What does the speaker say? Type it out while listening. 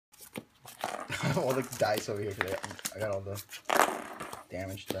all the dice over here today. I got all the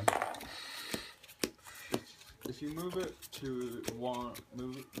damage done. If you move it to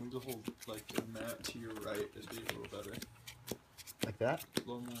move the whole like the mat to your right, it'd be a little better. Like that? A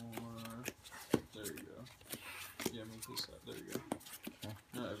little more. There you go. Yeah, move this side. There you go. Okay.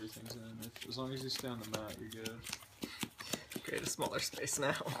 Now everything's in. As long as you stay on the mat, you're good. Create a smaller space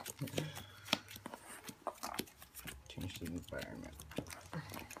now. Change the environment.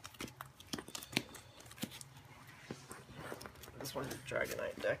 This one's a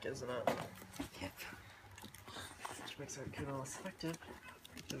Dragonite deck, isn't it? Yep. Which makes Articuno less effective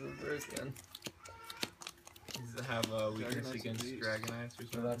because of Verzian. Does it have a weakness Dragonites against elite. Dragonites or something?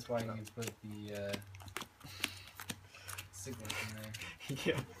 So that's why you put the signals in there.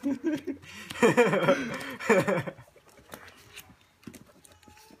 Yeah.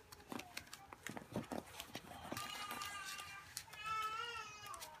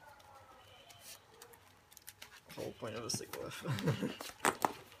 The whole point of a Siglyph.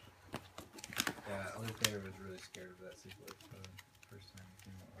 Yeah, Olivia was really scared of that Siglet the first time we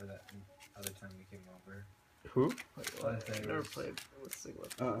came over, or that other time we came over. Who? I've never played with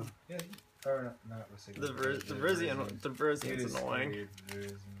Siglyph. Yeah, or not with Siglet. The Verzian's annoying. Weird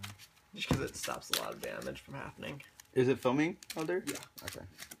Verzian. Just because it stops a lot of damage from happening. Is it filming out there? Yeah. Okay.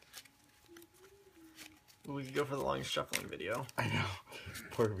 We could go for the longest shuffling video. I know.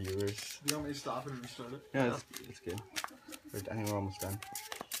 Poor viewers. You want me to stop it and restart it? Yeah, it's good. I think we're almost done.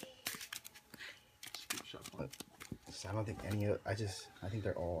 Just keep shuffling. So I don't think any of. I think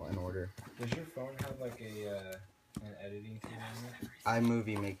they're all in order. Does your phone have like a an editing thing on it?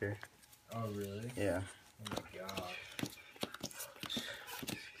 iMovie Maker. Oh really? Yeah. Oh my gosh.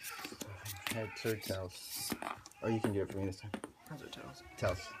 Heads or tails? Or you can do it for me this time. How's it tails?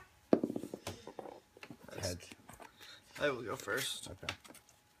 Tails. That's- Heads. I will go first. Okay.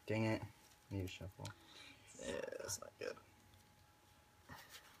 Dang it. Need to shuffle. Yeah, that's not good.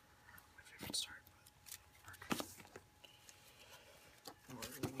 My favorite start.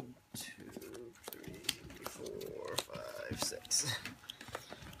 1, 2, 3, 4, 5, 6.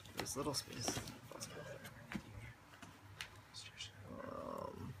 There's little space.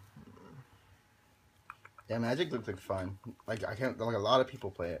 Yeah, Magic looks like fun. Like I can't. Like a lot of people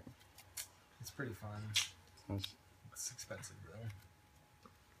play it. It's pretty fun. It's- It's expensive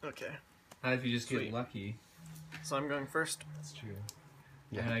though. Okay, How if you just Sweet. get lucky? so I'm going first. That's true.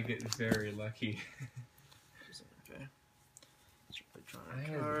 Yeah. And I get very lucky. Okay. Should play I a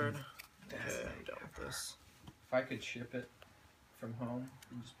have- card. That's Okay, not I'm done with this. If I could ship it from home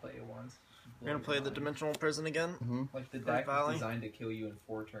and just play it once. We're gonna play the Dimensional Prison again. Mhm. Like the Dark deck Valley? is designed to kill you in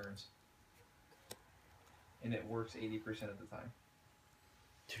 4 turns. And it works 80% of the time.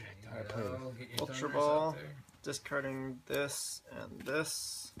 Dude, I play with. Get your Ultra thumbers Ball. up there. Discarding this and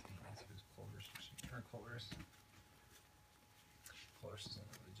this. That's who's Colors. Or Colors. Colors isn't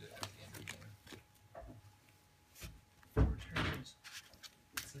legit at the end of the game. 4 turns.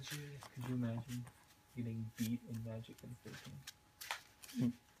 It's legit. Could you imagine getting beat in Magic in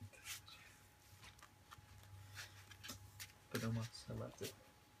 13? But almost, I left it.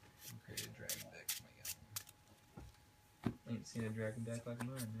 Create a dragon deck. Oh my god. I ain't seen a dragon deck like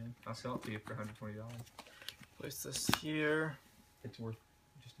mine, man. I'll sell it to you for $120. Place this here. It's worth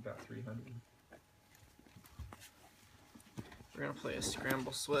just about $300. We're gonna play a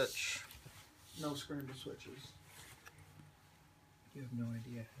Scramble Switch. No scramble switches. You have no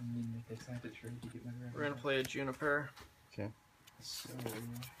idea how many mythics I have to trade to get my dragon. We're gonna play a Juniper. So many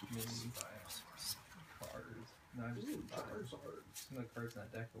cards. No, I just Ooh, bought it. Charizard. Some of the cards in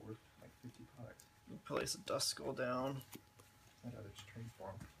that deck are worth like $50. Place a Dust Skull down. I'd rather just trade for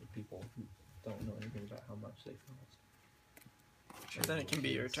them. For people who don't know anything about how much they cost. And then it can be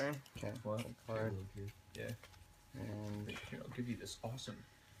your turn. Okay. What? Card. Yeah. And Here, I'll give you this awesome.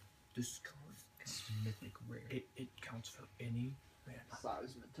 This card is mythic rare. It counts for any man,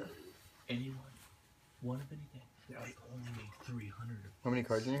 Size mentality. anyone, one of anything. Like only 300. how many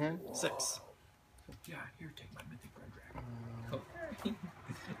cards in your hand? 6. Yeah, here, take my mythic red dragon.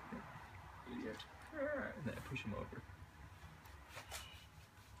 Idiot. And then I push him over.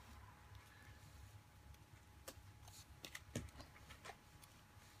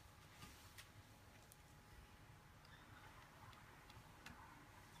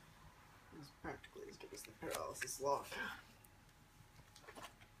 It's practically as good as the Paralysis Lock.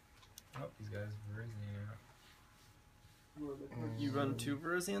 Oh, these guys were You run 2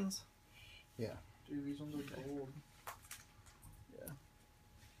 Verzians? Yeah. Dude, these ones are gold.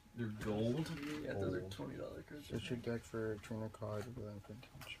 They're gold? Yeah, those are Gold. $20 cards. Search your deck for a trainer card. Within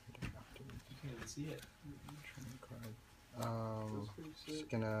potential. You can't even see it. Trainer card. That's pretty Just sick.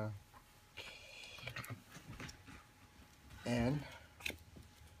 gonna And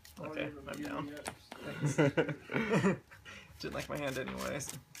Okay, I'm down. Yet. Didn't like my hand anyways.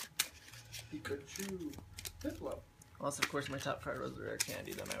 Pikachu. Piplup. Unless of course my top card was a rare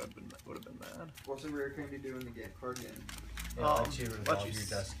candy, then I would have been mad. What's a rare candy do in the game? Card game. It lets you resolve your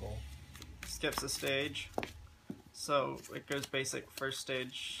decimal. Skips a stage. So it goes basic first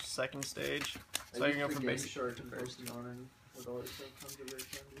stage, second stage. So I can go from basic Shark to and first. Pokemon and with all these tons of rare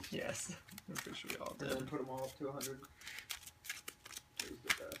candies. Yes. I'm pretty sure we all And did. then put them all up to 100. He's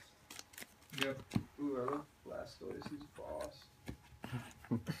the best. Yep. Ooh, I love Blastoise. He's boss.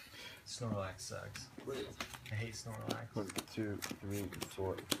 Snorlax sucks. Wait, I hate Snorlax. 1, 2, 3,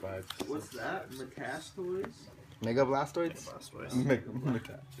 4, 5. what's 6, that? Metastoids? Mega Blastoids? Blastoise.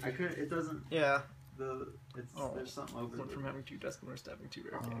 Mega. I couldn't. It doesn't. Yeah. There's something over Went it. from having 2 Duskmores to having 2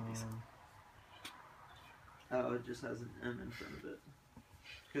 rare candies. Oh, it just has an M in front of it.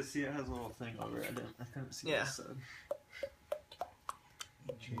 Cause see, it has a little thing over it. I couldn't see Yeah. this side.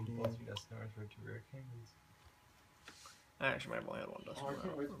 Trade both your Duskmores for 2 rare candies. I actually might have only had 1 Oh, I Duskmore.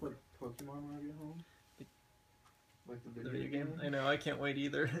 can't wait to play Pokemon when I get home. Like the The video game. I know, I can't wait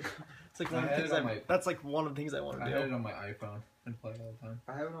either. It's like I one of the had things it on my- that's like one of the things I want to I do. had it on my iPhone and play all the time.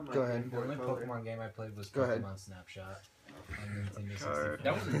 I have it on my Go ahead. Game The Boy only Color. Pokemon game I played was Go ahead. Pokemon Snapshot on Nintendo Card. 64.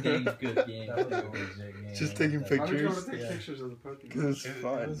 That was a dang good game. That was a legit game. Just I taking loved I that. was pictures? going to take Yeah. pictures of the Pokemon. Because it's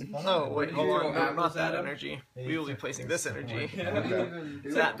fun. It was fun. Oh, wait, Did hold you on. throw No, apples not that at 'em? energy. Yeah, We will be you placing took this some energy. point. How do you even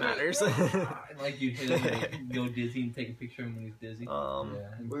do That it? matters. Like you hit him and he'd go dizzy and take a picture of him when he's dizzy. Yeah.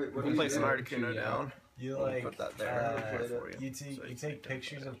 Wait, what we do you place an do? Articuno down. You We'll like put that there. For you. you So you take can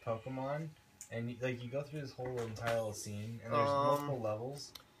pictures of identify Pokemon, and you go through this whole entire little scene, and there's multiple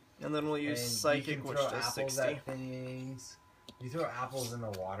levels. And then we'll And use you Psychic, can which throw does apples 60. at things. You throw apples in the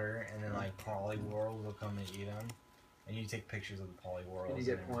water, and then like Poliwhirl will come and eat them, and you take pictures of the Poliwhirls. Can you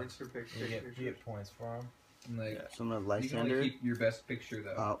get and points for pictures? You get points for them. And like, Yeah. So I'm gonna you can only Lysander keep your best picture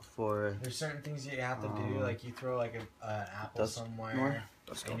though. out for There's certain things you have to do, like you throw like an apple Dusk somewhere, More?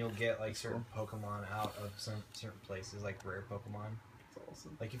 and you'll get like certain Pokemon out of certain places, like rare Pokemon. That's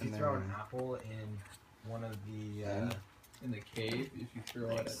awesome. Like if you And throw an then- apple in one of the And- In the cave, if you throw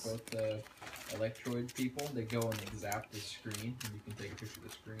it at Nice. both the Electroid people, they go and they zap the screen, and you can take a picture of the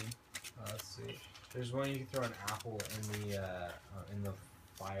screen. let's see. There's one you can throw an apple in the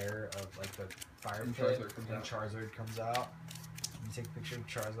fire of like the fire And pit, Charizard comes and out. Charizard comes out. You take a picture of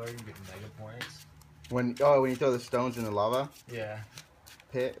Charizard, you get mega points. when you throw the stones in the lava Yeah.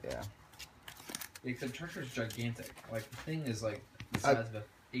 pit, yeah. Except Charizard's gigantic. Like the thing is like the size of a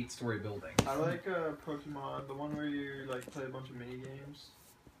 8-story building. I like Pokemon, the one where you like play a bunch of mini games.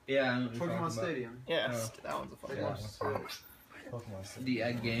 Yeah, I know what you're Pokemon talking about. Stadium. Yeah, Oh. that one's a fun Yeah. one. That's good. Pokemon Stadium. The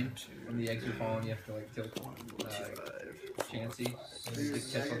egg game. When the eggs are falling, you have to like kill Chansey. And Dude,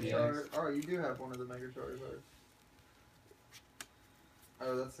 just catch all the Mega eggs. Char- oh, you do have one of the Mega Charizards.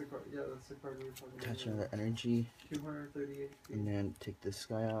 Oh, that's the card. Yeah, that's the card we were talking about. Attach another energy, 238 and then take this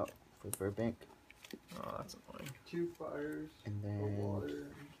guy out for Burbank, Oh, that's annoying. 2 fires, and a then water,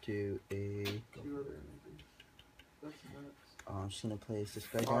 and do a. 2 other energies. That's nuts. I'm just gonna place this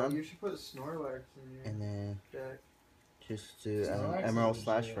guy Oh, down, you should put Snorlax in your and then deck. just do an Snorlax Emerald is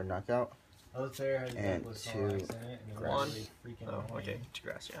Slash legit. for knockout. I was there, had And with two Snorlax in it, and it was one. really freaking Oh, annoying. okay. 2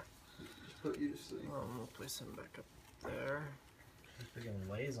 grass, yeah. Just put you to sleep. We'll place him back up there. It freaking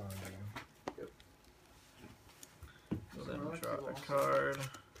lays on you. We'll then Snorlax draw is a awesome. card.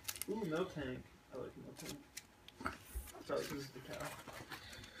 Ooh, Miltank. I like Miltank. Sorry, this is the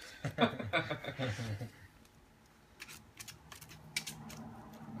cow.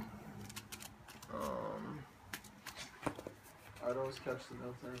 I'd always catch the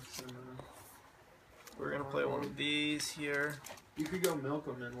Miltanks and We're gonna play one of these here. you could go milk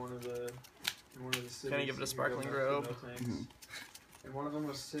them in one of the cities. Can I give it a You could go sparkling milk the robe? Miltanks. Mhm. And one of them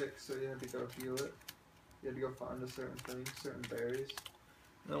was sick, so you had to go heal it. You had to go find a certain thing, certain berries.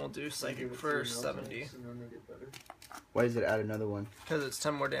 Then we'll do and Psychic give it to for your 70. Miltanks, and then they get better. Why does it add another one? Because it's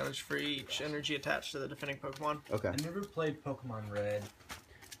 10 more damage for each energy attached to the defending Pokemon. Okay. I never played Pokemon Red.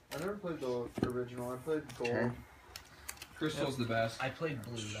 I never played the original. I played Gold. Okay. Crystal's the best. I played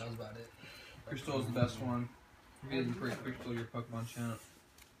Blue, that was about it. Crystal's the best one. If you didn't break Crystal, your Pokemon champ.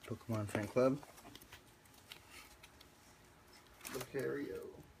 Pokemon Fan Club. Lucario.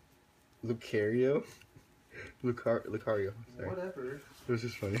 Lucario. Sorry. Whatever. It was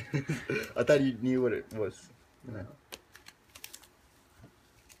just funny. I thought you knew what it was. No.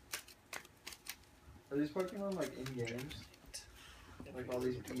 Are these Pokemon like in games? Like all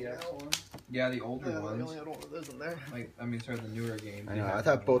these EX ones? Yeah, the older Yeah, I ones. only had one of those in there. Like, I mean, sorry, the newer games. I they know. I have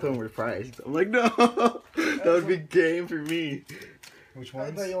thought them. both of them were prized. I'm like, no, that would be game for me. Which I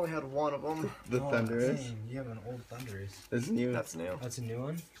one? thought you only had one of them. The Thunderous. Dang, you have an old Thunderous. This is new. That's new. That's a new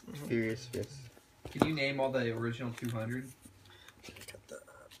one? Furious Fist. Can you name all the original 200?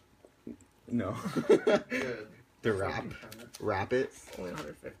 No. Good. The wrap it. Only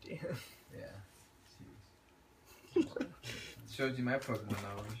 150. Yeah. Shows you my Pokemon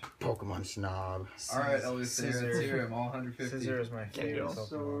knowledge. Pokemon snob. Alright, Elvis, let's hear him. All 150. Scissor is my favorite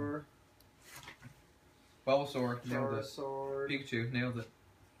Pokemon. Venusaur, Bulbasaur, nailed it. Charizard, Pikachu, nailed it.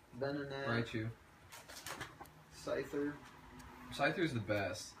 Venonat, Raichu. Scyther, Scyther's the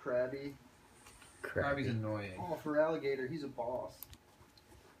best. Krabby. Krabby's annoying. Oh, for Alligator, he's a boss.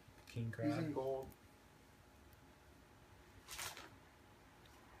 King He's Crab. in gold.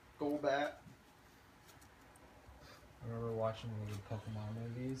 Golbat. I remember watching the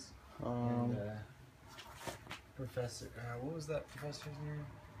Pokemon movies. Um, And Professor, what was that professor's name?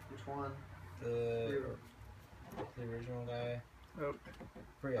 Which one? The original guy. Oak.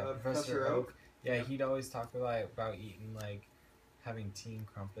 Yeah, Professor Oak. Yeah, he'd always talk about eating like having team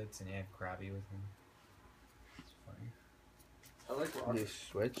crumpets, and he had Krabby with him. It's funny. I like you Rocket.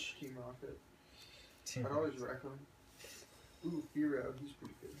 switch. Team Rocket. Team I'd always wreck him. Ooh, Fearow, he's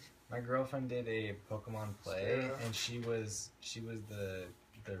pretty good. My girlfriend did a Pokemon play, Sarah. and she was the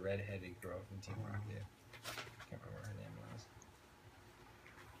redheaded girl from Team Rocket. Can't remember her name was.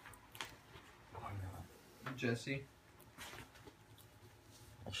 Jesse.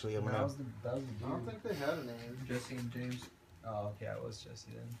 Actually, I'm That gonna. was the I don't think they had a name. Jesse and James. Oh, okay, it was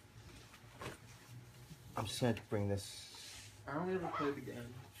Jesse then. I'm just gonna bring this. I don't ever play the game.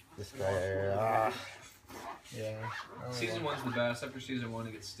 This guy. Ah. Yeah. I don't Season know. 1's the best. After Season 1,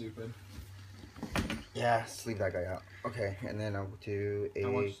 it gets stupid. Yeah, just leave that guy out. Okay, and then I'll do I a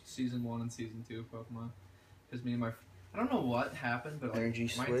watched Season 1 and Season 2 of Pokemon. Because me and my... I don't know what happened, but like,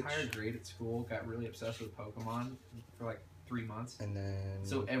 Energy my switch. entire grade at school got really obsessed with Pokemon for like 3 months. and then.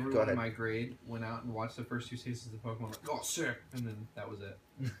 So go everyone ahead. in my grade went out and watched the first 2 seasons of Pokemon, like, oh, sick! And then that was it.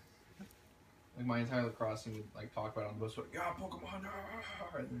 Like, my entire lacrosse team would, like, talk about it on the bus, like, yeah, Pokemon,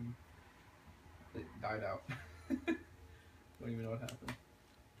 ah! And then it died out. Don't even know what happened.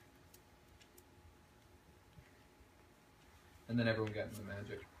 And then everyone got into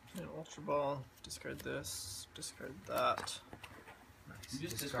Magic. And Ultra Ball. Discard this. Discard that. Nice. You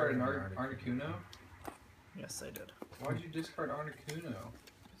just discarded Discarding Articuno? Yes, I did. Why'd you discard Articuno?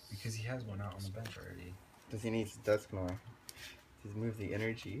 Because he has one out on the bench already. Does he need Dusknoir? Just move the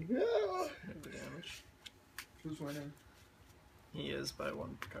energy. Move the damage. Who's winning? He is by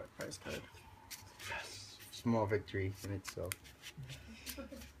one price card. Small victory in itself.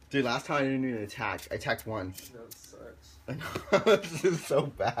 Dude, last time I didn't even attack. I attacked once. That sucks. I know. This is so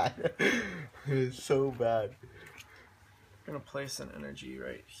bad. It's so bad. I'm gonna place an energy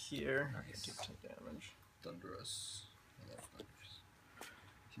right here. Nice. Do 10 damage. Thunderous. I love Thunderous.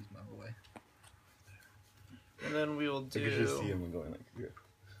 She's my boy. And then we will I could just see do him going like here.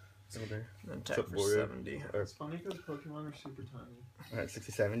 Over there. an attack What's up, for warrior? 70. Or, It's funny because Pokemon are super tiny. alright,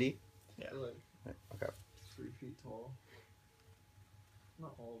 60, 70? Yeah. They're like Okay. 3 feet tall.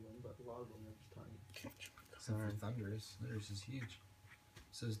 Not all of them, but a lot of them are just tiny. Except for Thunderous. Thunderous is huge.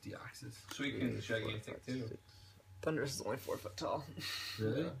 So is Deoxys. Suicune's gigantic too. Thunderous is only 4 foot tall.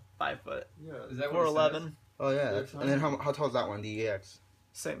 Really? Yeah. 5 foot. Yeah. Is that what it 4'11". Oh yeah. They're And then how tall is that one? The EX.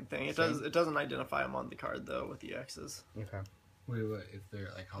 Same thing. It Same? does. It doesn't identify them on the card though with the X's. Okay. Wait, if they're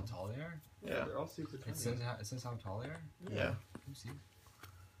like how tall they are? Yeah. They're all super tiny. It says how tall they are? Yeah. Let me see.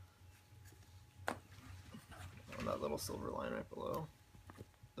 On that little silver line right below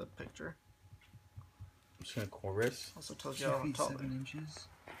the picture. I'm just gonna chorus. Also tells 2 you how feet tall. 7 inches.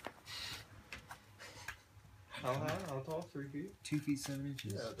 How high? How tall? 3 feet? 2 feet 7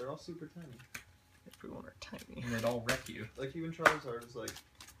 inches. Yeah, they're all super tiny. Everyone are tiny. And they'd all wreck you. Like even Charizard is like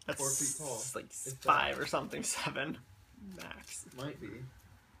That's 4 feet tall. like It's 5 or something. 7 max. might be.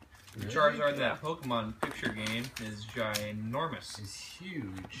 The Charizard in that Pokemon picture game is ginormous. It's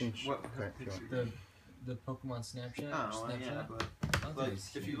huge. What Okay, picture? The Pokemon Snapchat. Oh, Snapchat? yeah, but That like is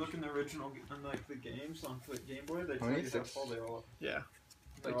if you huge. look in the original, on like the games on the Game Boy, they How tell many? you how 6? tall they all. Yeah.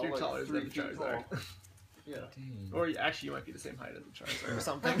 They're Like all you're taller 3 than the feet tall. Charizard. Yeah. Dang. Or actually, you might be the same height as the Charizard or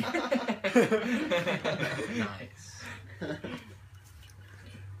something. Nice.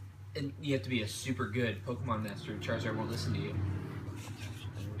 And you have to be a super good Pokemon master. Charizard won't listen to you.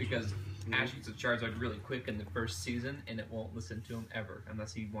 Because Ash gets a Charizard really quick in the first season, and it won't listen to him ever,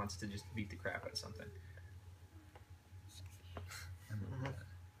 unless he wants to just beat the crap out of something.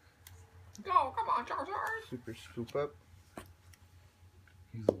 Go, come on, Charizard! Super scoop up.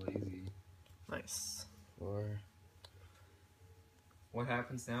 He's lazy. Nice. Or What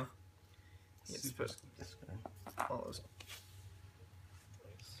happens now? Yes, Super but this guy. all those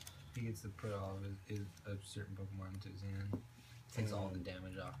he gets to put all of a certain Pokemon into his hand, takes all the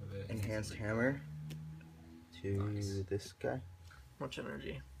damage off of it. and gets Enhanced to hammer to Nice. this guy. Much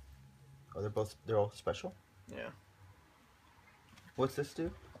energy. Oh, they're all special. Yeah. What's this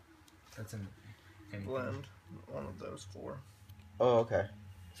do? That's an Blend. One of those 4. Oh, okay.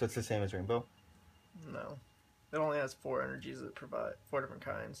 So it's the same as Rainbow. No. It only has 4 energies that provide 4 different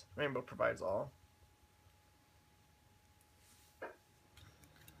kinds. Rainbow provides all.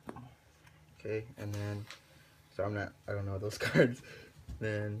 Okay, and then so I don't know those cards.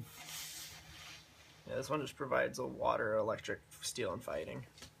 Then Yeah, this one just provides a water, electric, steel, and fighting.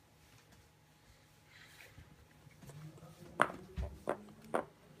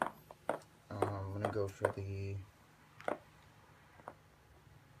 I'm gonna go for the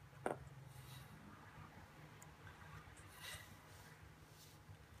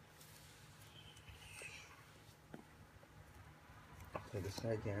play this guy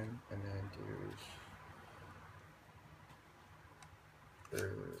again, and then do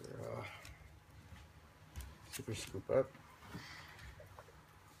super scoop up.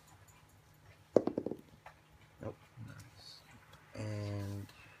 Nope. Nice. And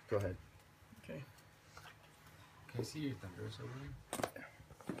go ahead. Okay. Can I see your Thundurus over there?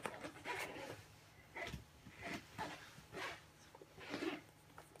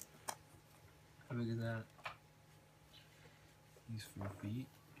 How big is that? He's 4 feet.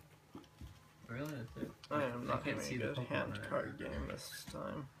 Really? That's it? I am not can't having see a the good Pokemon hand right card now. game this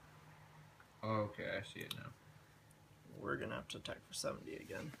time. Oh, okay, I see it now. We're gonna have to attack for 70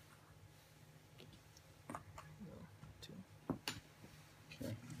 again.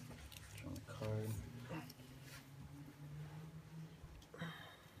 Okay. Draw a card.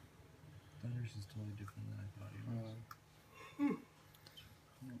 Thundurus is totally different than I thought he was.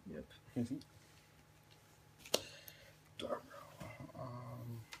 Yep. Can you see? Dark.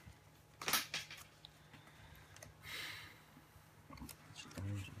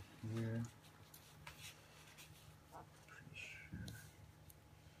 Energy here. Pretty sure.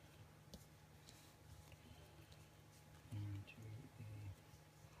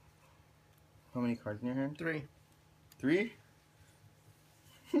 How many cards in your hand? 3. 3?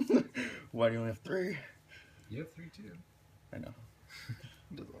 Why do you only have 3? You have 3 too. I know.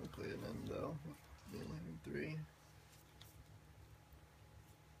 Doesn't want to play it in though. We only have 3.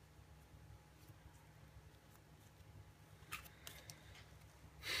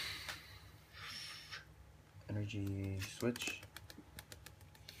 Energy switch.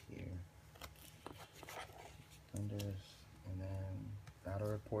 Here. Thunders. And then Battle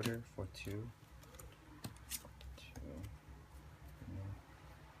Reporter for 2. 2. And then,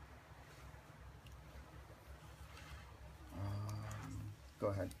 go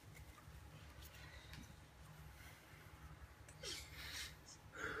ahead.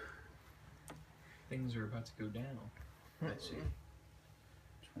 Things are about to go down. Let's see.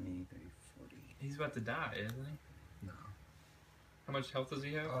 20, 30, 40. He's about to die, isn't he? No. How much health does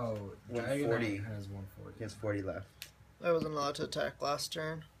he have? Oh, 140. Dragonite has 140. He has 40 left. I wasn't allowed to attack last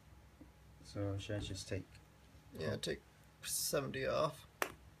turn. So should I just take? Yeah, take 70 off.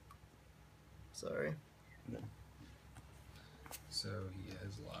 Sorry. So he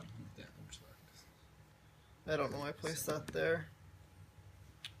has a lot of damage left. I don't know why I placed that there.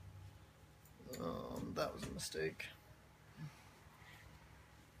 That was a mistake.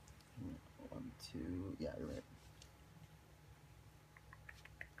 1, 2. Yeah, you're right.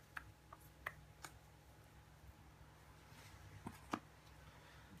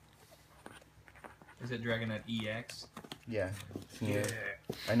 Is it Dragonite EX? Yeah. It's new.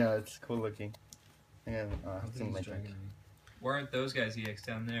 I know, it's cool looking. Yeah, it's in my deck. Why aren't those guys EX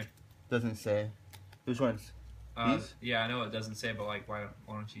down there? Doesn't say. Which ones? These? Yeah, I know it doesn't say, but like, why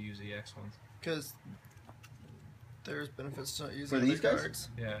don't you use the EX ones? Because there's benefits to not using For other these guys? cards.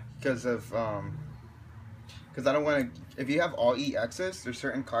 Yeah. Because of because I don't want to. If you have all EXs, there's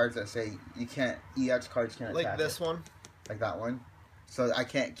certain cards that say you can't. EX cards can't Like attack. this one. Like that one. So I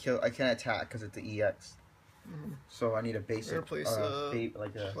can't kill. I can't attack because it's the EX. Mhm. So I need a basic. Replace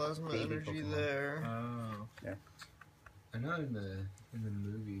like a Plasma baby energy Pokemon. there. Oh. I know in the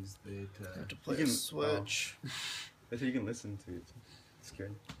movies they Have to play You a can- switch. That's what you can listen to. It's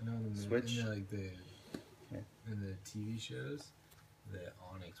good. I know in the Switch. in the, like the Yeah. in the TV shows, the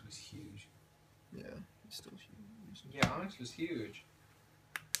Onyx was huge. Yeah, it's still huge. Yeah, Onyx was huge.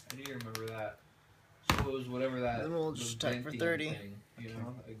 I do remember that. So it was whatever that. Then we'll just attack for Ventium 30. Thing, you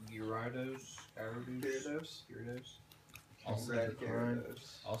know, a Gyarados. Also, Red the,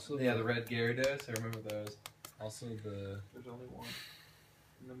 Gyarados. also Yeah, the red Gyarados. I remember those. also the There's only one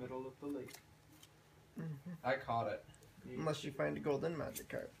in the middle of the lake. Mhm. I caught it. Unless you find a golden magic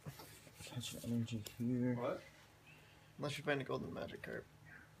card. Catch an energy here. What? Unless you find a golden magic carp.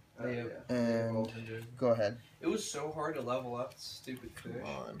 Yeah. And go ahead. It was so hard to level up stupid fish. Come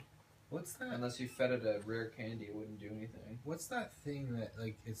on. What's that? Unless you fed it a rare candy, it wouldn't do anything. What's that thing that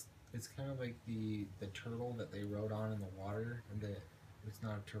like it's kind of like the turtle that they rode on in the water, and that it's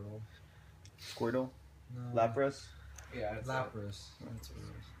not a turtle. Squirtle? No. Lapras? Yeah, it's Lapras. That's what it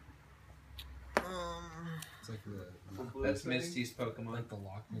is. It's like That's Misty's Pokemon. like the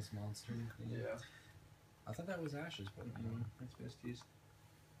Loch Ness monster thing. Yeah, I thought that was Ash's Pokemon. that's Misty's.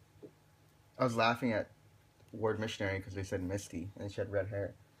 I was laughing at Ward Missionary because they said Misty and she had red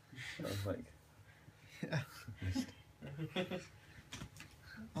hair. I was like, Misty.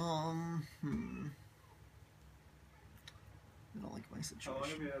 I don't like my How situation. long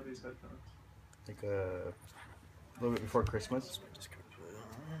have you had these headphones? Like a little bit before Christmas.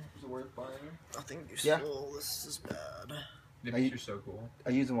 Is it worth buying them? Nothing Yeah. useful. This is bad. The Are you- picture's so cool. I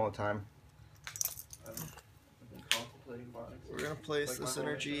use them all the time. I've been contemplating buying. We're gonna place Like this my whole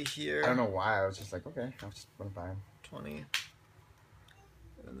energy here. I don't know why. I was just like, okay, I'll just want to buy them. 20.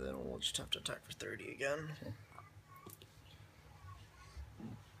 And then we'll just have to attack for 30 again.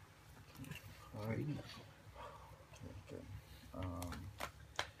 Alright. Okay, good.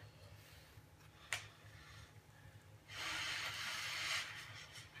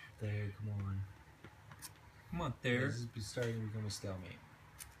 There, come on. Come on, This is starting to become a stalemate.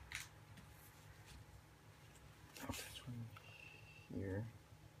 This one here.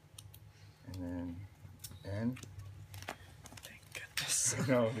 And then N. Thank goodness.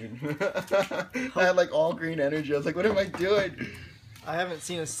 No, dude. I had like all green energy. I was like, what am I doing? I haven't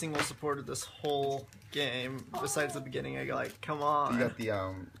seen a single supporter this whole game besides the beginning. I go like, come on. You got the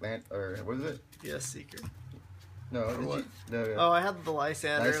land or what is it? Yes, Seeker. No, Or what? no. Oh, I had the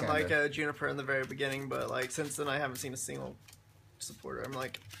Lysander, and like Lysander. a Juniper in the very beginning, but like since then I haven't seen a single supporter. I'm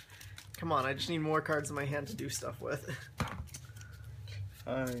like, come on, I just need more cards in my hand to do stuff with.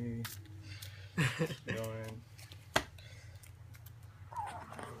 Hi. Going.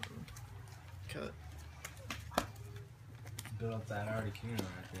 Cut. Build up that Articuno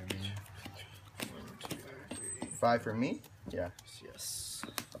right there, man. 1, 2, 3. 5 for me? Yeah. Yes.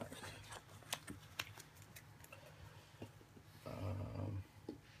 5.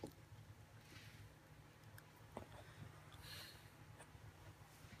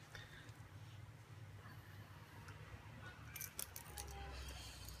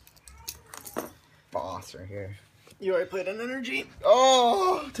 Boss right here. You already played an energy?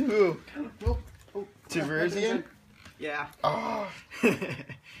 Oh, 2. Oh, 2 Verzian? yeah. Oh,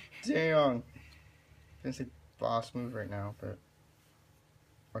 damn. I'm gonna say boss move right now, but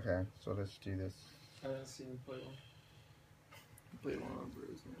okay. So let's do this. I haven't seen him play one. Played one on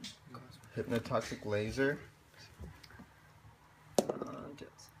Bruce. Hypnotoxic laser,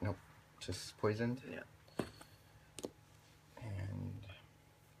 Tips. just poisoned. Yeah. And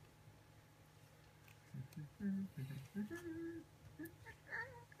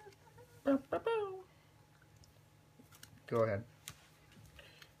go ahead.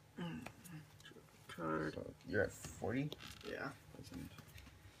 Card. So you're at 40. Yeah.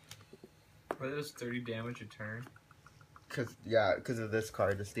 Why does 30 damage a turn? Because of this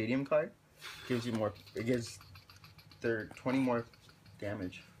card, the stadium card gives you more. It gives 20 more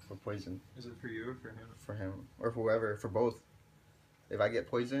damage for poison Is it for you or for him? for him or for whoever, for both. If I get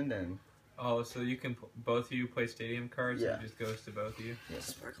poisoned, then Oh, so you can both of you play stadium cards Yeah. and it just goes to both of you? yes.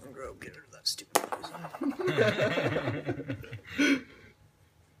 Sparkling Grove, get rid of that stupid poison.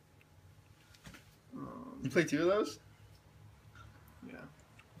 You play 2 of those? Yeah.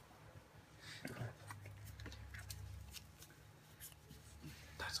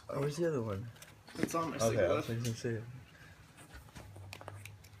 That's Oh, where's the other one? It's on my Okay, I single was list. gonna say it.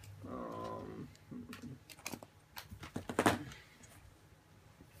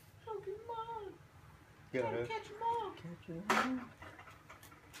 Yeah,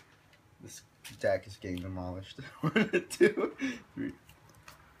 this deck is getting demolished. 1, 2, 3.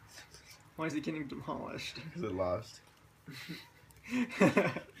 Why is it getting demolished? Because it lost.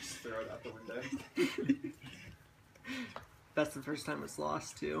 Just throw it out the window. That's the first time it's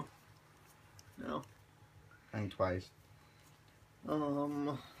lost too. No. I think twice.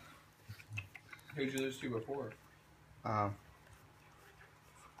 Who'd you lose to before?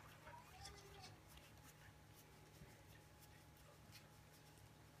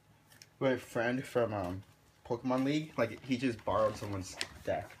 My friend from Pokemon League, like he just borrowed someone's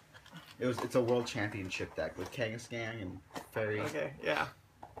deck. It's a world championship deck with Kangaskhan and Fairy, Okay, yeah.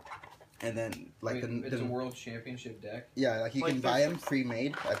 and then like Wait, the it's a world championship deck? yeah, like you Like can the- buy them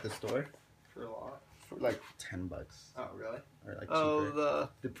pre-made at the store For a lot. for like $10 Oh, really? or like cheaper. Oh,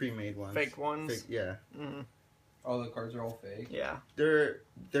 The pre-made ones. fake ones. Fake, yeah, Mm, All the cards are all fake. yeah. they're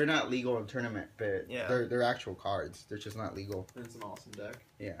not legal in tournament, but Yeah. they're actual cards. They're just not legal. It's an awesome deck.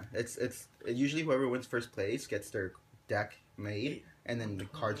 Yeah, it's usually whoever wins first place gets their deck made, and then the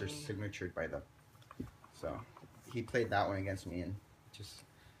cards are signatured by them. So he played that one against me, and just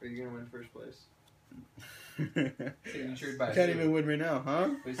Are you gonna win first place? Signatured by can't who? even win right now, huh?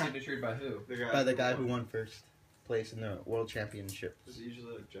 Wait, signatured by who? By the guy who won first place in the world championship. Is it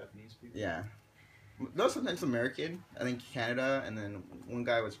usually like Japanese people? Yeah. No, sometimes American. I think Canada, and then one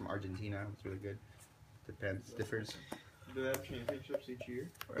guy was from Argentina. It was really good. Depends. Differs. Do they have championships each year?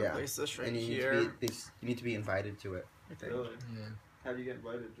 Or Yeah. place this right And you here. you need to be invited to it. I think. Really? Yeah. How do you get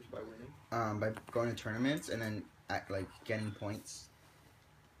invited? Just by winning? By going to tournaments and then like getting points.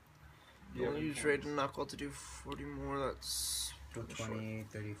 You only use raid and knuckle to do 40 more. That's Go 20,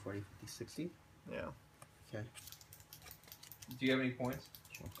 30, 40, 50, 60. yeah. Do you have any points?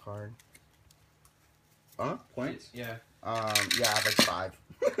 Show card. Points? Yeah. Yeah, I have like 5.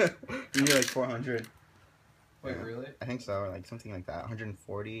 You need like 400. Wait, Yeah. really? I think so, like something like that.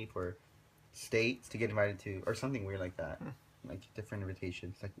 140 for states to get invited to, or something weird like that. Like different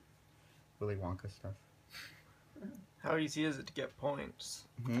invitations, like Willy Wonka stuff. How easy is it to get points?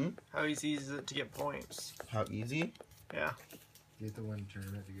 How easy is it to get points? How easy? Yeah. You have to win a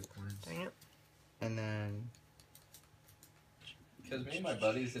tournament to get points. Dang it. And then Because me and my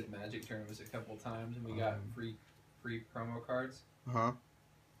buddies did Magic tournaments a couple times, and we got free promo cards.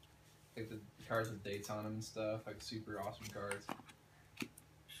 Like the cards with dates on them and stuff, like super awesome cards.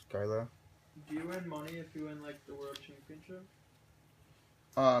 Scarla. Do you win money if you win like the world championship?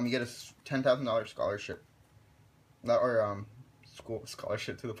 You get a $10,000 scholarship. Or school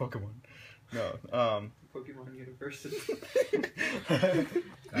scholarship to the Pokemon. No. Pokemon University.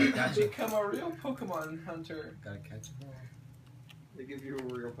 Gotta catch it. Become a real Pokemon hunter. Gotta catch them all. They give you a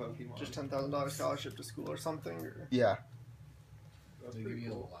real Pokemon. Just $10,000 scholarship to school or something. Or... Yeah. That's They give pretty you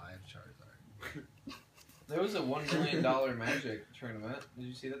cool. a live Charizard. There was a $1 million Magic tournament. Did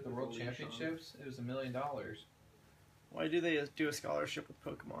you see that? The World Holy Championships? It was $1 million. Why do they do a scholarship with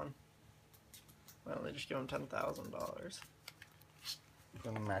Pokemon? Why don't they just give them $10,000?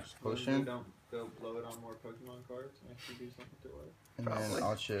 Gonna match Well, potion. They'll blow it on more Pokemon cards and actually do something to it. And Probably. then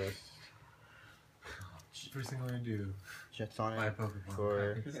I'll just First thing I'm gonna do, Jets on buy it Pokemon.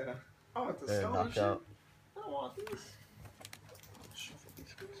 for Yeah. Oh, it's a the scholarship. knockout. I don't want these.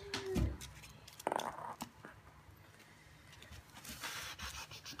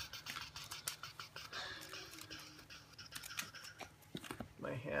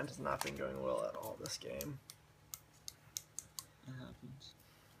 My hand has not been going well at all this game. It happens.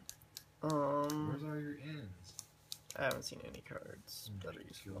 Where's all your ends? I haven't seen any cards that are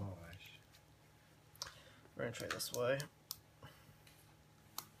useful. Gosh. We're gonna try this way.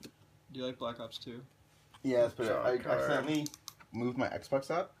 Do you like Black Ops 2? Yes, but Draw I a card. accidentally moved my Xbox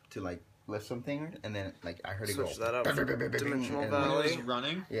up to like lift something, and then like I heard it Switch go. that up for Dimensional and- When it Valley. was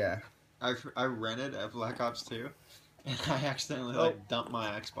running, Yeah. I rented at Black Ops 2, and I accidentally Oh. like dumped my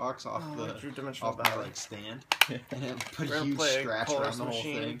Xbox off Oh, the Drew Dimensional off my Valley. like stand, and it put We're a gonna huge play scratch Polaris around the whole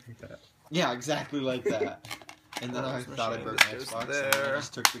Machine. thing. Yeah, exactly like that. And then I Polaris thought I Machine, broke this my goes Xbox, and then there. I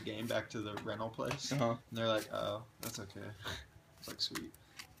just took the game back to the rental place, Uh-huh. and they're like, "Oh, that's okay." It's like sweet.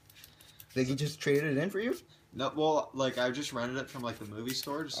 They just traded it in for you? No, well, like I just rented it from like the movie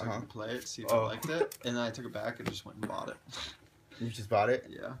store just so I could play it, see if I Oh. liked it, and then I took it back and just went and bought it. You just bought it?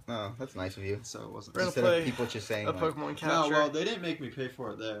 Yeah, Oh, that's nice of you. so it wasn't. We're gonna Instead play of people just saying A like, Pokemon No, Capture. well, they didn't make me pay for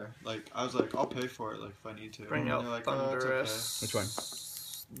it there. Like I was like, I'll pay for it, like if I need to. Bring and out they're like, oh, it's okay. Thunderous. Which one?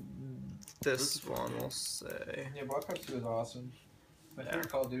 This one, we'll say. Yeah, Black Ops 2 is awesome. My favorite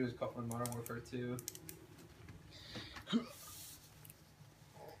Call of Duty is Modern Warfare 2.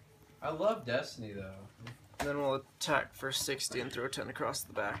 I love Destiny though. And then we'll attack for 60 and throw 10 across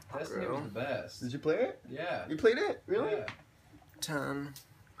the back Destiny was row. the best. did you play it? Yeah. You played it? Really? Yeah. 10,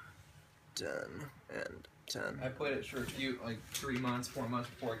 10, and 10. I played it for a few, like 3 months, 4 months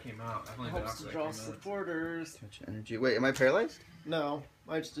before it came out. I've only been out Helps for to like draw 3 months. supporters. Touch energy. Wait, am I paralyzed? No,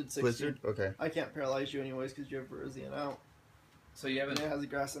 I just did 60. Blizzard? Okay. I can't paralyze you anyways because you have Virizion out. So you And haven't, it has a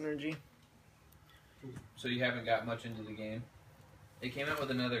grass energy. got much into the game. It came out with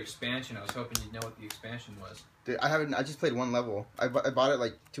another expansion. I was hoping you'd know what the expansion was. Dude, I just played one level. I bought it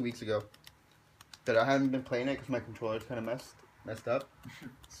like 2 weeks ago. But I haven't been playing it because my controller's kind of messed up.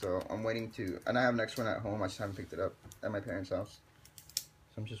 So I'm waiting to, and I have an extra one at home. I just haven't picked it up at my parents' house. So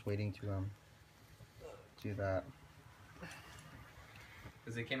I'm just waiting to do that.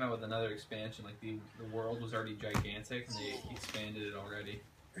 Because they came out with another expansion. Like the world was already gigantic, and they expanded it already.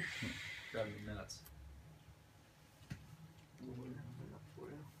 Driving me nuts.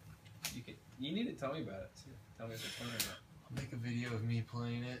 You need to tell me about it. Tell me if it's fun or not. I'll make a video of me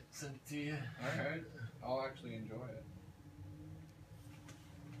playing it, send it to you. Alright. I'll actually enjoy it.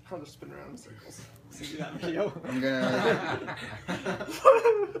 I'll just spin around in circles. See that video? I'm gonna.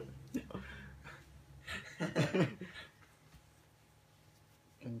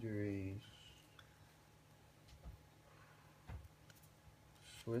 Injuries.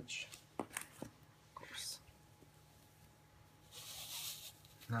 Switch. Of course.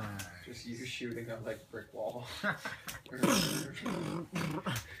 Nice. Just you shooting at like brick wall.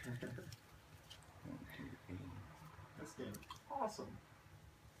 This game, awesome.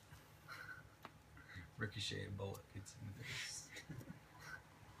 Ricocheted bullet hits in the face.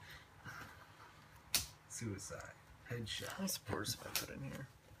 Suicide. Headshot. How many supporters have I put in here?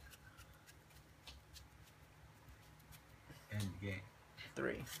 End game.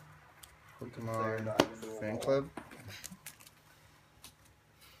 3. Pokemon fan club.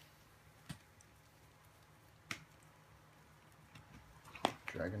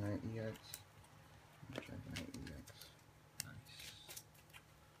 Dragonite EX. Dragonite EX. Nice.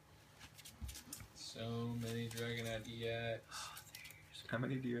 So many Dragonite EX. How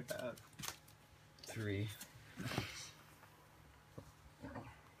many do you have? 3.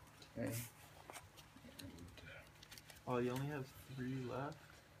 Okay. Oh, you only have 3 left?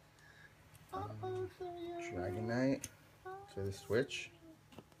 Dragonite. So the switch.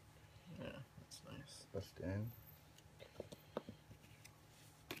 Yeah, that's nice. Bust in.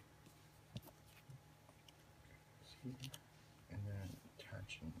 And then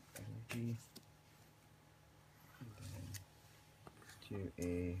attaching energy. And then to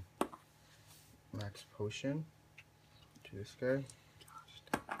a max potion to this guy.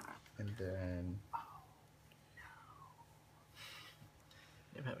 And then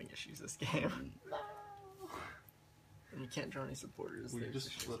I'm having issues this game. And you can't draw any supporters. We There's just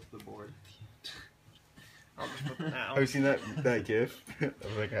issues. flip the board. I'll just put them out. have you seen that gif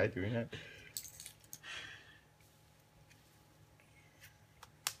of that guy doing that?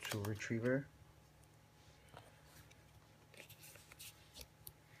 Tool retriever.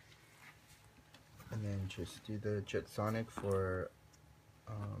 And then just do the Jet Sonic for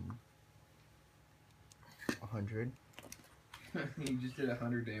 100. You just did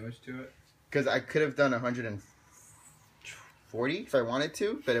 100 damage to it. Because I could have done 140 if I wanted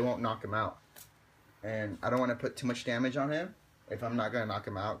to, but it won't knock him out. And I don't want to put too much damage on him if I'm not going to knock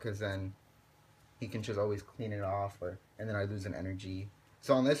him out, because then he can just always clean it off, and then I lose an energy.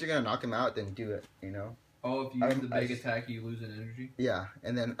 So unless you're going to knock him out, then do it, you know? Oh, if you use the big attack, you lose an energy? Yeah,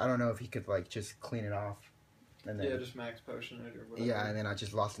 and then I don't know if he could, like, just clean it off. And then, Yeah, just max potion it or whatever. yeah, and then I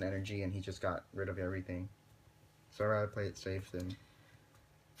just lost an energy, and he just got rid of everything. So I'd rather play it safe than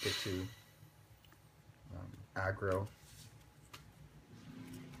get too aggro.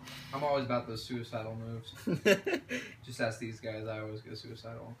 I'm always about those suicidal moves. Just ask these guys, I always go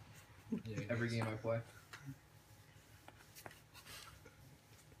suicidal. Yeah, Every game I play.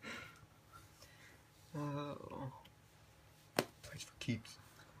 Oh. Plays for keeps.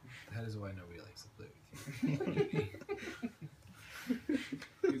 That is why nobody likes to play with you.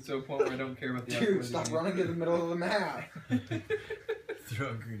 It's to a point where I don't care about the Dude, output stop of the running to the middle of the map. Throw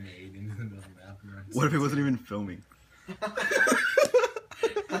a grenade into the middle of the map and run. What if it wasn't even filming? game.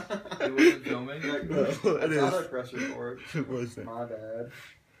 It wasn't filming? Like, No, I it thought is. I pressed record. It wasn't. My bad.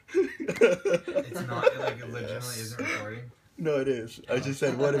 It's not like it legitimately isn't recording. No, it is. I just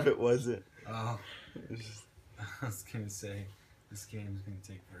said, what if it wasn't? Oh, It's just, I was gonna say this game's gonna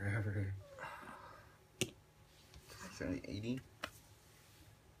take forever. it's only 80.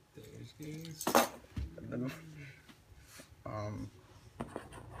 There's games.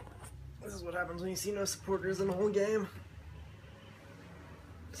 This is what happens when you see no supporters in the whole game.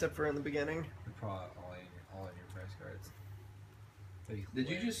 Except for in the beginning. They're probably all in your price cards. That'd be Did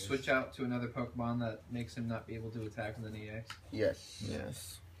you just hilarious. switch out to another Pokemon that makes him not be able to attack with an EX? Yes.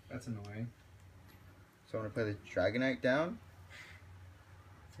 Yes. That's annoying. So I'm going to play the Dragonite down.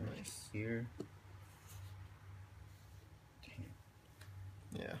 Nice. Here.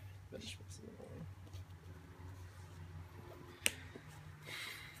 Yeah. That's just annoying.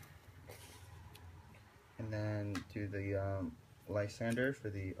 And then do the Lysander for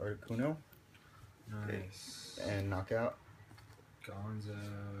the Articuno Nice. and knockout. Gonzo.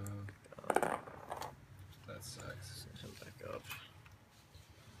 That sucks. Set him back up.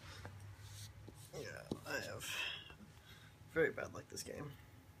 Yeah, I have very bad luck this game.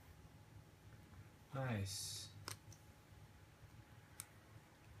 Nice.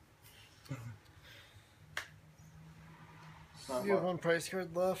 It's not You have hard. one price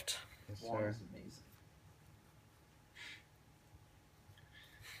card left. Yes, One sir. is amazing.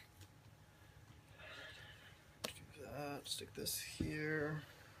 stick this here.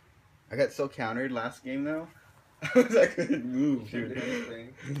 I got so countered last game though. I couldn't move, dude.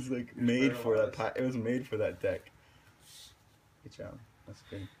 Anything. It was like made for that. It was made for that deck. Good job. That's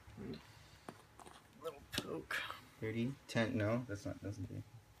good. Little poke. 30, 10. No, that's not. Doesn't do.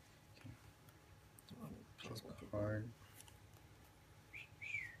 Hard.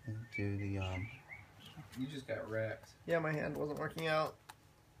 And do the You just got wrecked. Yeah, my hand wasn't working out.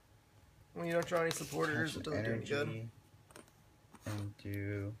 When you don't draw any supporters, it doesn't do any good. And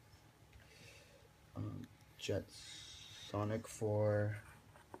do Jet Sonic for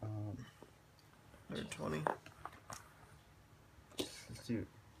 120. let's do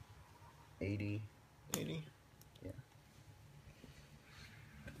 80. 80.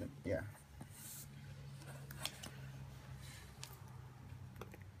 Yeah.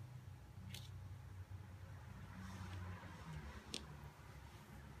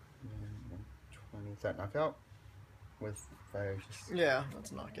 And 20. Is that knockout? With fire just Yeah,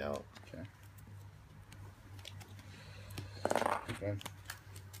 that's a knockout. okay.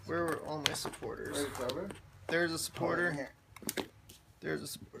 Where were all my supporters? Wait, it's over? There's a supporter. There's a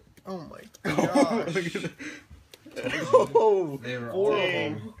support. Oh my Oh, gosh. look at that. Oh, They were Four all of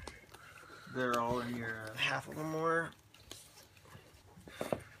them. They're all in your. Half of them were.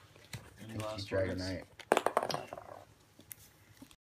 Any last Dragonite.